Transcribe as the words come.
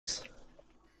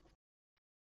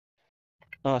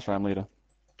Oh, that's right, I'm leader.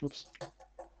 Oops.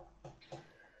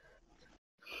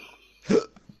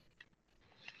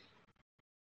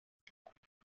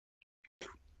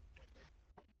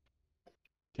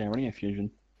 Okay, I'm running a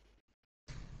fusion.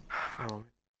 Oh,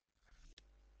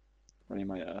 Running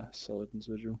my Skeletons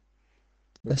visual.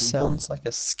 This sounds like a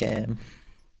scam.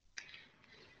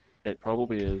 It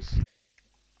probably is.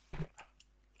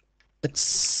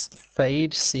 It's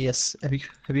Fade CS. Have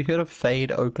you heard of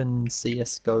Fade Open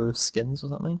CS:GO skins or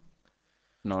something?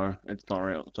 No, it's not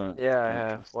real. Don't. yeah, I Don't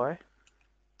have. trust it. Why?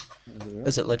 Is it real?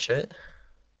 Is it legit?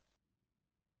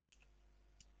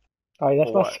 Oh,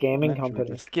 that's For my what? scamming Match company.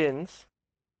 The skins?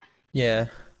 Yeah.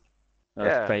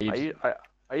 Yeah, Fade.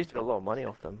 I used to get a lot of money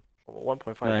off them. No, it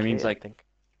 1.5k, means I like think.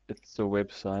 it's a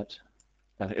website.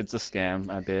 It's a scam,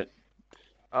 I bet.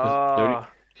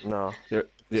 No.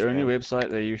 The only Scam. website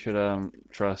that you should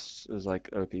trust is like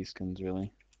OP skins,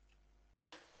 really.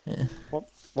 Yeah.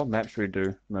 What map should we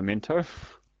do? Memento?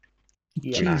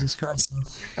 Yeah. Jesus Christ.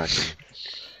 Okay.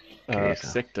 Okay, so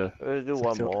Sector. We'll do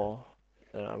one Sector. more.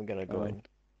 Then I'm gonna go in.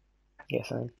 Yes,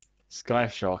 same. Sky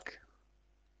Shock.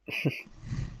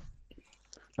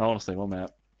 No, honestly, what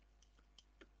map?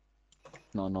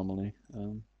 Not anomaly.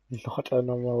 Not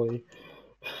anomaly.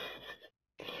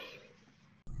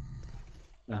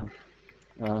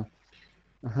 Uh,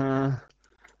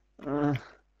 uh,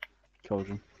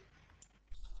 Cauldron.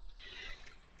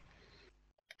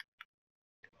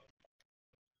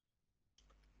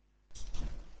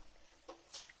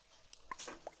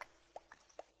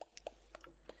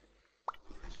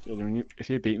 If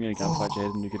you beat me in a gunfight,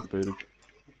 Jayden, you get booted.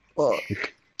 Well,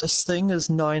 this thing is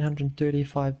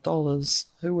 $935.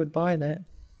 Who would buy that?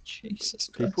 Jesus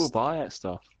Christ. People buy that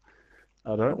stuff.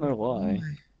 I don't know why,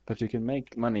 but you can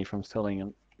make money from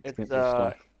selling expensive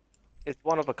stuff. It's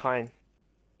one of a kind.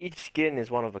 Each skin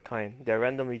is one of a kind. They're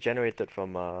randomly generated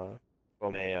from a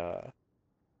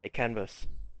canvas.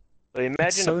 So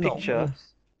It's so not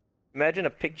worth. imagine a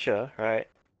picture, right?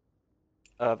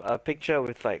 A picture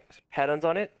with like patterns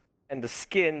on it, and the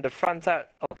skin, the front side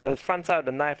of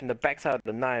the knife and the back side of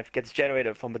the knife gets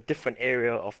generated from a different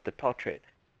area of the portrait.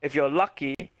 If you're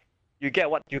lucky, you get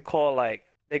what you call like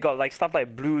they got like stuff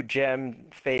like blue gem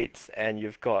fates, and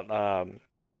you've got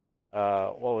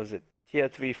what was it, tier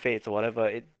 3 fates or whatever.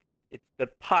 It's the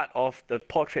part of the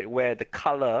portrait where the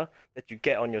color that you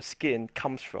get on your skin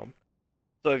comes from.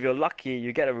 So if you're lucky,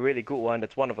 you get a really good one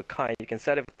that's one of a kind. You can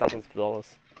sell it for thousands of dollars.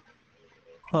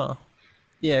 Huh.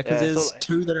 Yeah, because Yeah, so there's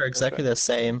two that are exactly the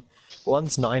same.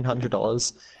 One's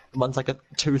 $900, and one's like a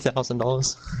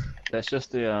 $2,000. That's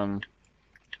just the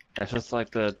that's just like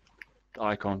the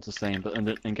icon's the same, but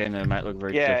in game they might look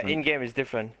very different. in game is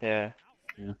different. Yeah.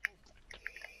 Yeah.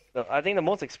 So I think the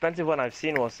most expensive one I've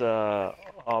seen was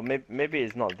maybe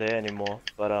it's not there anymore,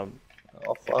 but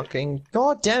Oh fucking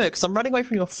god damn it! Because I'm running away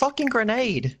from your fucking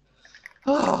grenade.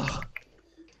 Oh.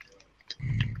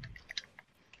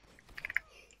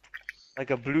 like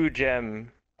a blue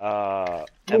gem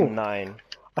M9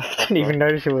 I didn't even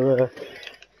notice you were there.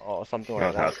 or something I like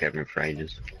was that. housekeeping for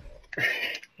ages.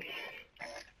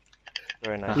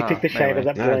 Very nice. You pick the shader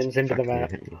that No, blends it's into the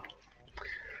fucking- map.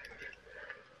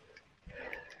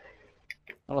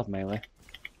 I love melee.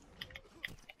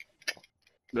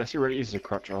 But actually really easy to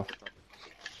crotch off.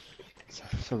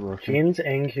 So broken. Jins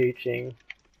and Kuching.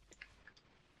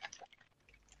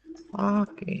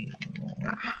 Fucking.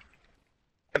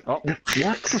 Oh, What?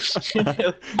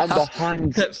 I'm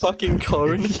behind. That fucking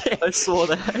cone. I saw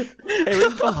that. it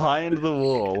went behind the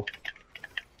wall.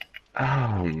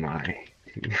 Oh my.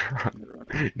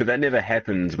 But that never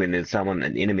happens when there's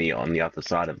an enemy on the other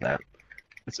side of that.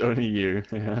 It's only you.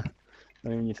 Yeah.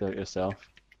 Only when you throw it yourself.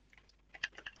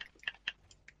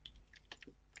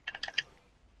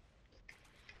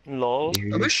 Lol.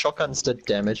 I wish shotguns did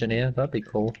damage in here. That'd be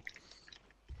cool.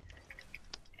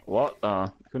 What?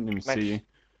 Couldn't even Max. see you.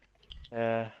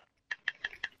 Yeah.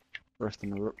 Rest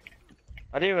in the rook.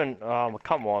 I didn't even. Oh,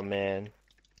 come on, man.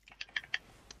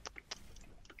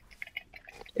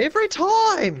 Every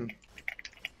time.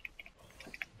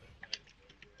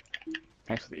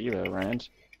 Thanks for the elo, Rand.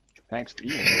 Thanks for the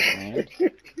elo, Rand.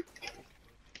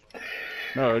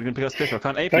 No, you're gonna pick up special. I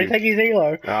can't AP Don't you. take his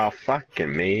elo. Oh,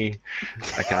 fucking me.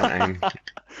 I can't aim.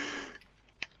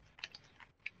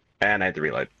 And I had to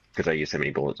reload, because I used so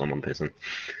many bullets on one person.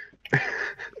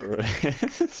 Oh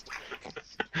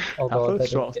Half god, those that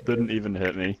shots didn't even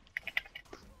hit me.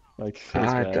 Like, feels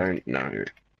I bad. don't know.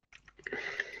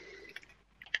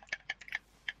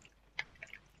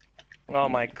 Oh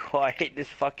my god, I hate this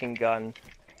fucking gun.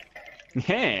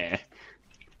 Yeah.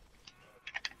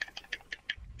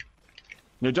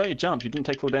 No, don't you jump? You didn't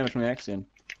take full damage from the axiom.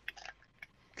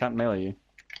 Can't melee you.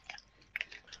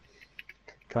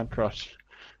 Can't crush.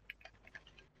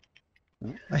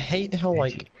 I hate how,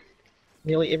 like,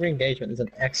 nearly every engagement there's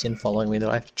an axion following me that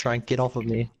I have to try and get off of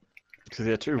me. Because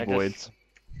there are two I voids.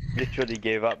 literally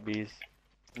gave up, bees.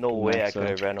 No way I could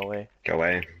have ran away. Go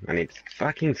away. I need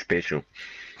fucking special.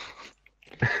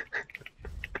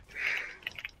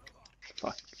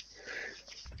 Fuck.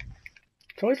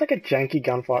 It's always like a janky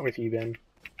gunfight with you, Ben.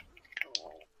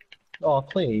 Oh,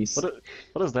 please. What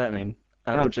does that mean?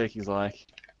 I don't know what Jakey's like.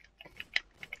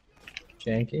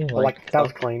 Janky? Well, like, that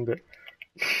was clean, but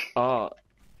Oh,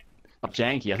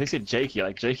 janky. I think he said Jakey,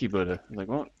 like Jakey Buddha. I was like,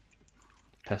 what?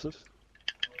 Passive?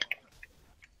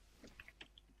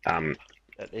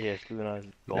 That AS Luna is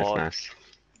That's god. nice.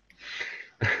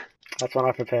 that's one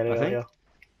I prepared I think- earlier.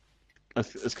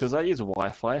 It's because I use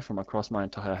Wi-Fi from across my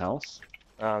entire house.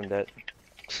 I'm dead.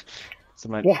 So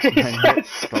my, What is my that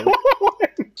spawn-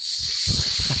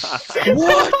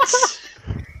 What?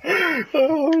 Oh, I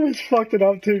almost fucked it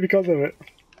up too because of it.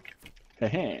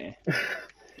 Hey.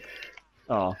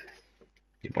 Oh.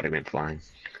 Your body went flying.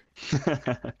 Did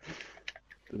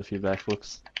a few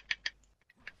backflips.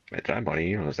 Wait, did I body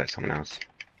you or was that someone else?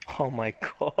 Oh my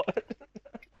god.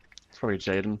 It's probably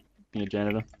Jayden, your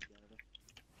janitor.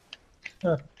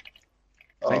 Huh.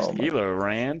 Thanks, Oh, my- Elo,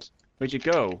 Rand. Where'd you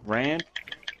go, Rand?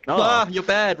 No. Ah, you're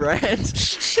bad, Rand.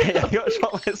 Hey, I got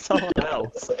shot by someone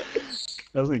else.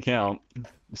 Doesn't count. You're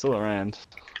still a Rand.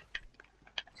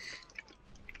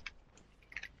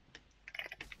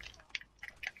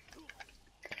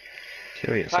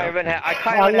 Kill yourself. I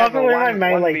can't I even love have it a when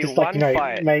my one, melee just like, 1v1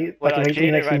 fight. like without immediately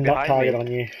Jaden makes me right not behind target me. on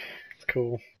you. It's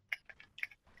cool.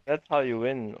 That's how you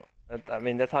win. I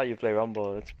mean, that's how you play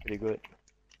Rumble. It's pretty good.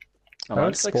 Oh, I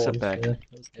just like sit back Yeah,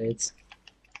 those dates.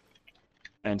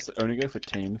 and only go for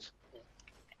teams.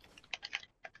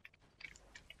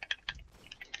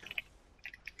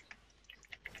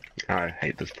 Oh, I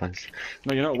hate this place.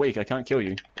 No, you're not weak. I can't kill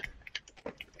you.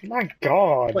 My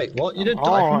god. Wait, what? You didn't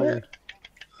Come die from on. it?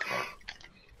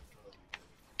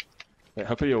 Wait,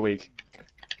 hopefully you're weak.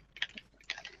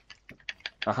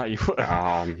 Aha, you were.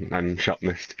 I'm shot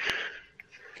missed.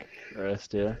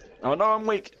 Rest, yeah. Oh no, I'm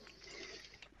weak.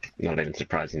 Not even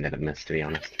surprising that it missed, to be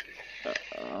honest.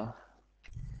 Uh,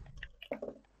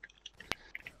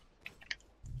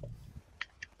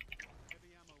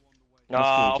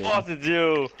 Ah, cool, of course it's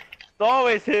you. It's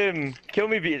always him. Kill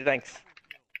me, beat. Thanks.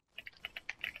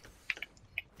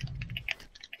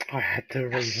 I had to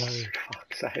reload,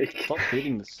 fuck's sake. stop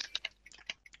beating this.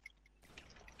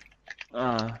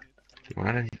 Why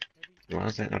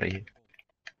is that not a hit?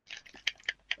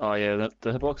 Oh yeah,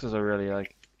 the hitboxes are really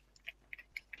like.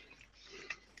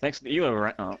 Thanks, you were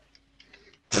right. Oh.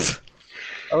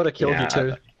 I would have killed Yeah, you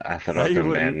too. I thought No, I was you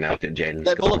doing bad wouldn't. and now did Jaden's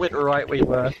That score. bullet went right where you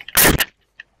were.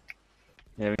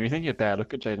 Yeah, when you think you're bad,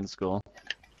 look at Jayden's score.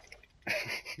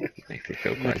 Makes me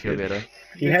feel Make quite you feel good. better.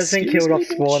 He has been Excuse killed me,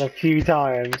 off spawn bitch? a few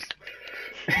times.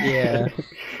 Yeah.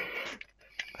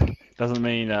 Doesn't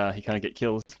mean he can't get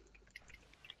killed.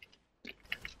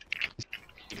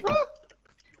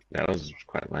 That was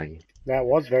quite laggy. That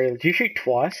was very. Did you shoot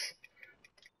twice?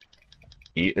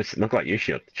 It looked like you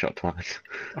shot twice.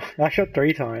 I shot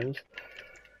 3 times.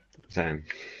 Same.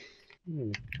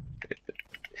 Hmm.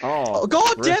 Oh,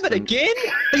 god damn it Reston. again?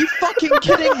 Are you fucking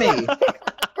kidding me?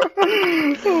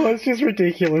 Oh, it's just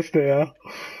ridiculous now.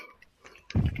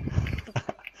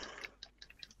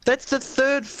 That's the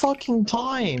third fucking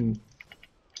time.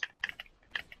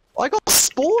 I got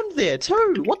spawned there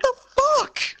too. What the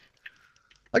fuck?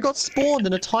 I got spawned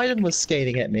and a Titan was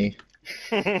skating at me.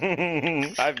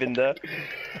 I've been there.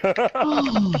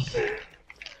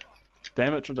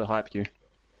 Damn it, trying to hype you.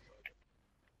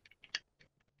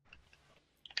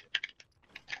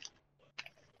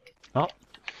 Oh,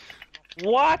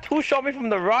 What? Who shot me from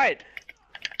the right?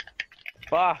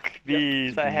 Fuck,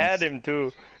 bees. I had him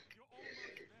too.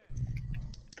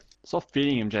 stop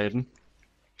feeding him, Jayden.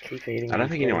 Keep eating I don't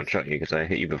these think anyone balls. shot you because I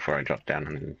hit you before I dropped down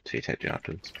and then two-tapped you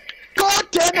afterwards. God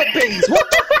damn it, bees! What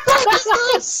the fuck is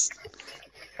this?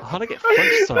 How to get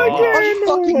punched so Oh. much? I'm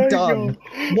Oh fucking my done.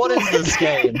 God. What is this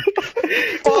game?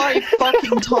 5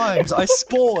 fucking times I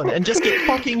spawn and just get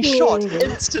fucking shot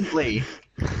instantly.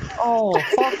 Oh,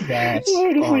 fuck that. I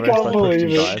honestly Oh, can't rest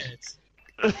believe like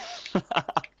it.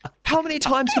 How many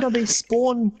times can I be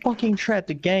spawn fucking trapped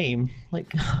a game?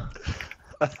 Like,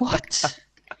 what?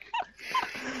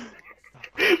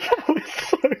 That was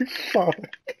so fun.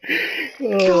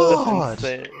 Oh, God.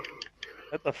 Insane.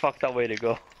 That's a fucked up way to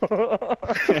go.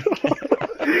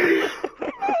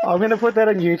 I'm gonna put that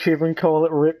on YouTube and call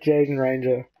it Rip Jaden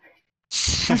Ranger.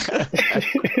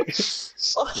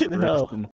 Fucking hell. Reston.